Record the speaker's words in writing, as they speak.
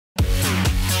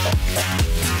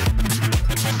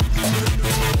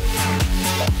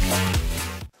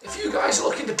guys are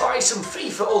looking to buy some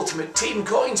FIFA Ultimate Team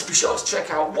coins, be sure to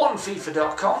check out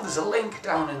onefifa.com. There's a link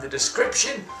down in the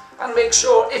description. And make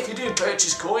sure, if you do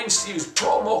purchase coins, to use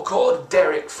promo code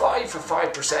Derek5 for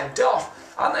 5%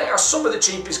 off. And they are some of the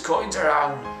cheapest coins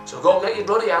around, so go get your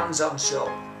bloody hands on some.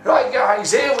 Right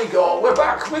guys, here we go. We're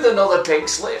back with another Pink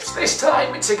Slips. This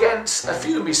time it's against a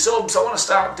few of my subs. I want to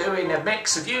start doing a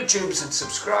mix of YouTubers and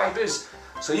subscribers.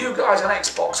 So you guys on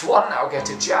Xbox One now get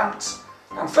a chance.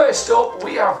 And first up,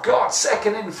 we have got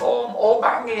second in form,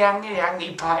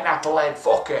 Aubameyang Pineapple Head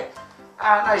Fucker.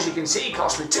 And as you can see, he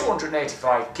cost me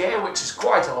 285k, which is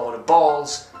quite a load of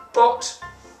balls. But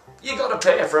you got to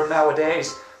pay for him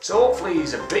nowadays. So hopefully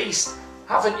he's a beast.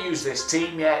 Haven't used this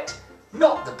team yet.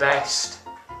 Not the best.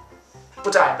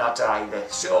 But I'm not either.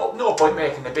 So no point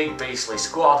making a big beastly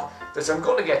squad that I'm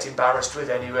going to get embarrassed with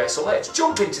anyway. So let's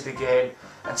jump into the game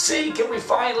and see, can we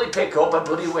finally pick up a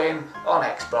bloody win on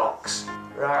Xbox.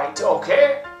 Right,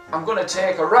 okay, I'm going to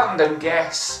take a random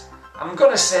guess. I'm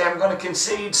going to say I'm going to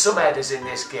concede some headers in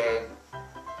this game.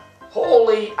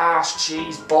 Holy arse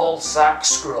cheese ball sack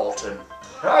scrotum.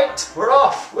 Right, we're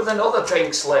off with another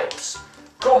Pink Slips.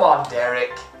 Come on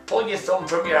Derek, pull your thumb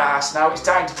from your ass now, it's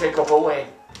time to pick up a win.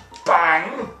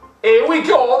 Bang! Here we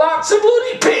go, that's a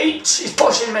bloody peach! He's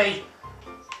pushing me.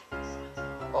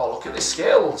 Oh, look at the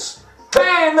skills.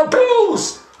 Paying the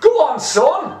bills! Go on,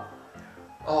 son!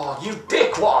 Oh, you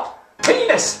dickwad!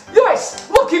 Penis! Yes!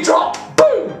 Lucky drop!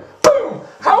 Boom! Boom!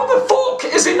 How the fuck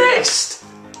is he missed?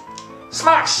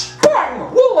 Smash!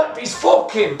 Bang! Wallaby's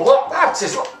fucking block! That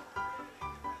is...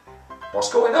 What's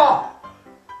going on?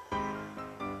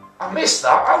 I missed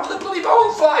that. How did the bloody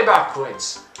ball fly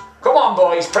backwards? Come on,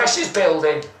 boys. Pressure's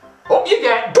building. Up you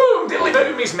get. Boom! Dilly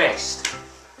boom, he's missed.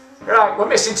 Right, we're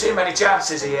missing too many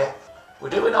chances here. We're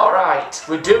doing alright.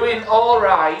 We're doing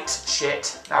alright.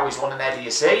 Shit. Now he's won an header, you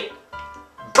see.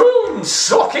 Boom!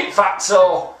 Suck it,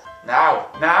 fatso. Now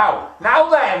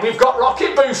then, we've got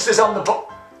rocket boosters on the butt.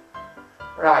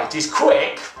 Right, he's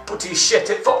quick, but he's shit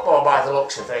at football by the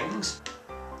looks of things.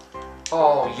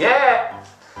 Oh, yeah.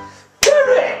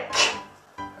 Derek!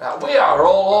 We are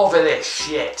all over this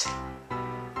shit.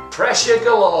 Pressure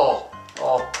galore.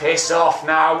 Oh, piss off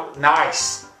now.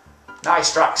 Nice.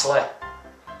 Nice, Draxler.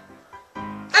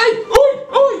 Hey,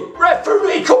 oi,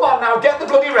 referee, come on now, get the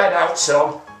bloody red out,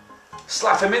 son.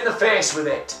 Slap him in the face with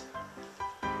it.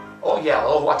 Or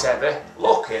yellow, whatever.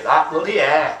 Look at that bloody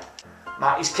hair.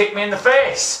 Matt, he's kicked me in the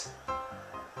face.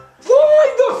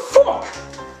 Why the fuck?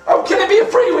 How can it be a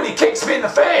free when he kicks me in the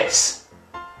face?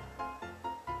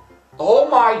 Oh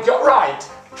my god, right.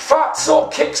 Fatso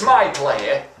kicks my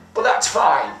player, but that's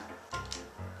fine.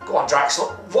 Go on,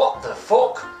 Draxler. What the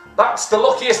fuck? That's the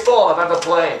luckiest ball I've ever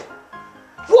played.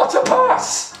 What a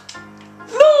pass!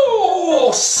 No!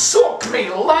 Suck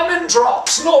me lemon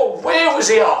drops! No, where was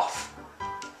he off?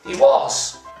 He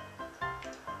was.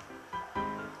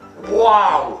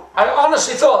 Wow! I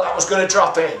honestly thought that was going to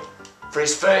drop in for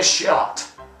his first shot.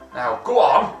 Now, go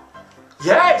on.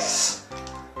 Yes!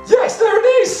 Yes, there it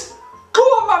is! Go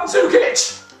on,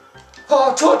 Mandzukic!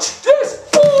 Oh, touch! Yes!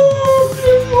 Boom!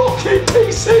 You lucky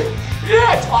piece of...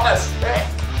 Yes, on a stick!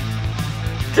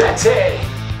 Get in!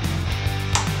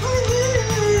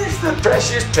 The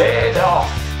pressure's paid off.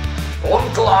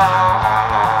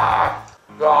 Unclaw.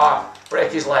 Go on,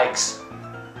 break his legs.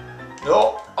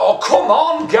 No. Oh, come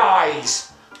on,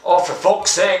 guys. Oh, for fuck's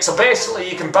sake. So basically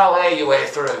you can ballet your way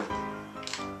through.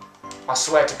 I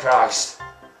swear to Christ.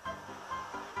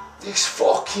 This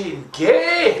fucking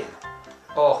game.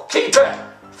 Oh, keeper.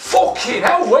 Fucking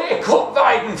hell, wake up,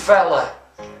 Weidenfeller.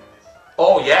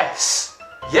 Oh, yes.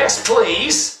 Yes,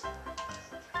 please.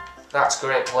 That's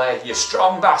great play, you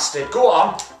strong bastard. Go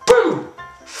on. Boom!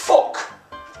 Fuck!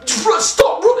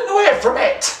 Stop running away from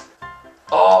it!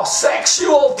 Oh,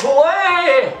 sexual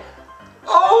play!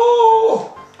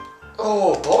 Oh!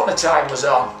 Oh, boner time was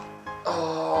on.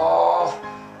 Oh,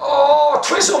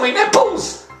 twizzle me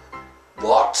nipples!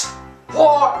 What?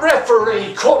 What?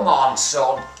 Referee, come on,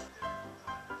 son.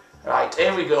 Right,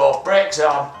 here we go. Brakes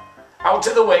on. Out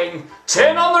to the wing.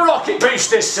 Turn on the rocket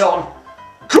boosters, son.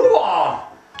 Go on!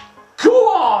 Go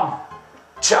on!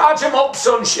 Charge him up,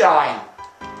 sunshine!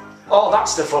 Oh,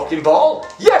 that's the fucking ball!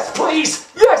 Yes, please!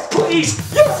 Yes, please!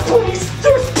 Yes, please!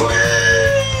 Yes,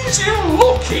 please! You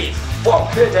lucky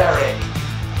fucker, Derek!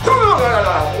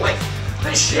 Lick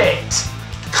the shit!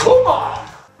 Come on!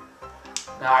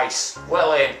 Nice.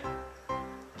 Well in.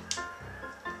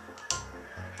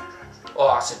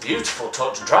 Oh, that's a beautiful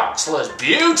touch. Draxler's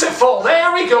beautiful!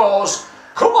 There he goes!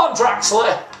 Come on,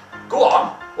 Draxler! Go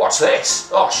on! Watch this.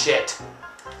 Oh, shit.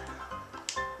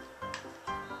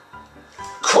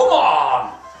 Come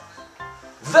on!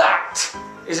 That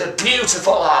is a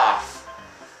beautiful half.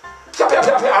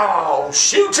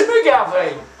 Shoot him,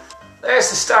 McGavin. There's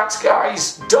the stats,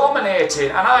 guys. Dominating,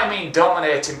 and I mean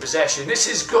dominating possession. This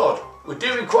is good. We're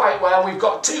doing quite well. We've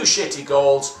got 2 shitty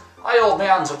goals. I hold my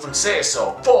hands up and say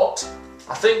so, but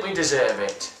I think we deserve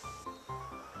it.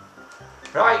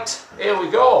 Right, here we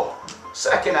go.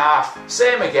 Second half,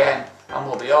 same again, and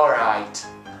we'll be alright.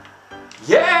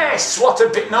 Yes! What a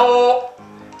bit. No!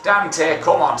 Dante,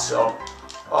 come on, son.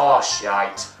 Oh,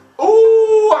 shite.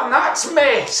 Ooh, and that's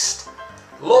missed.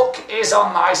 Luck is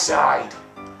on my side.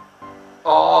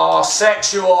 Oh,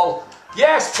 sexual.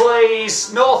 Yes,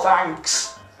 please. No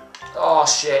thanks. Oh,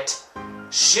 shit.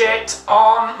 Shit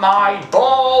on my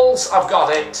balls. I've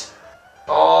got it.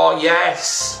 Oh,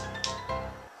 yes.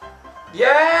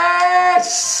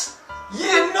 Yes!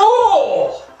 You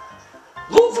know!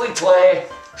 Lovely play.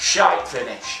 Shite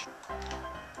finish.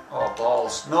 Oh,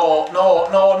 balls. No, no,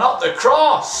 no, not the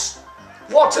cross.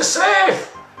 What a save!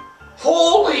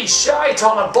 Holy shite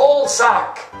on a ball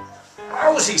sack.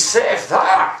 How's he saved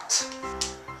that?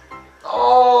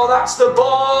 Oh, that's the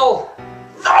ball.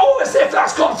 No, as if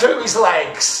that's gone through his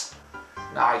legs.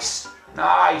 Nice,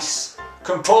 nice.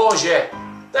 Composure.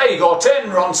 There you go, turn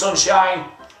and run, sunshine.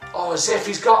 Oh, as if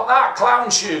he's got that,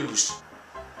 clown shoes.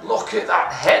 Look at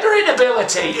that headering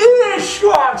ability.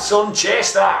 Go on, son,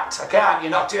 chase that. I can't, you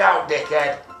knocked it out,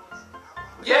 dickhead.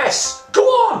 Yes, go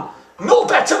on. No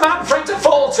better man for him to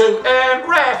fall to.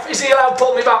 Ref, is he allowed to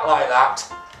pull me back like that?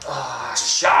 Ah,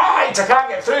 shite, I can't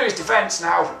get through his defence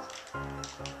now.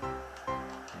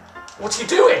 What's he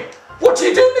doing? What's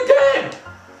he doing again?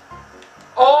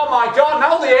 Oh my god,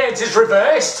 now the age is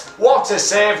reversed. What a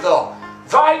save though.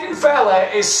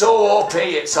 Weidenfeller is so OP,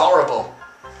 it's horrible.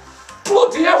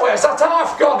 Bloody hell, where's that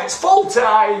half gone? It's full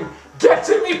time. Get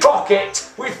in me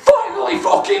pocket. We finally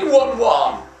fucking won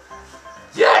one.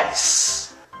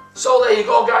 Yes. So there you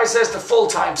go, guys. There's the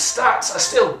full-time stats. I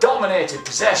still dominated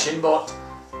possession, but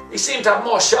he seemed to have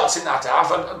more shots in that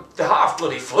half, and the half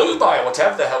bloody flew by, or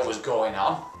whatever the hell was going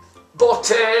on. But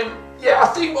yeah, I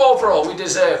think overall we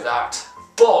deserve that.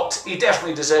 But he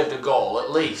definitely deserved a goal,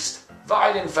 at least.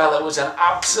 Weidenfeller was an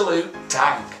absolute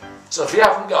tank. So if you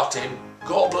haven't got him,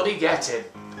 go bloody get him.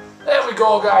 There we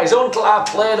go, guys. Huntelaar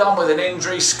played on with an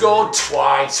injury, scored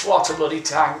twice. What a bloody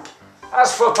tank.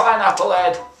 As for Pineapple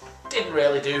Head, didn't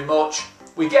really do much.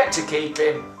 We get to keep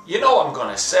him. You know I'm going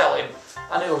to sell him.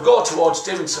 And he'll go towards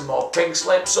doing some more pink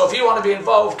slips. So if you want to be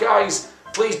involved, guys,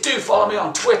 please do follow me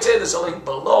on Twitter. There's a link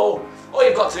below. All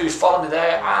you've got to do is follow me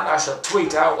there, and I shall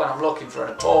tweet out when I'm looking for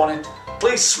an opponent.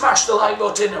 Please smash the like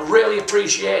button. I really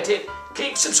appreciate it.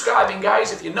 Keep subscribing,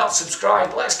 guys, if you're not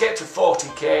subscribed. Let's get to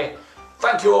 40k.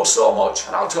 Thank you all so much,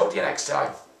 and I'll talk to you next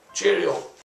time. Cheerio.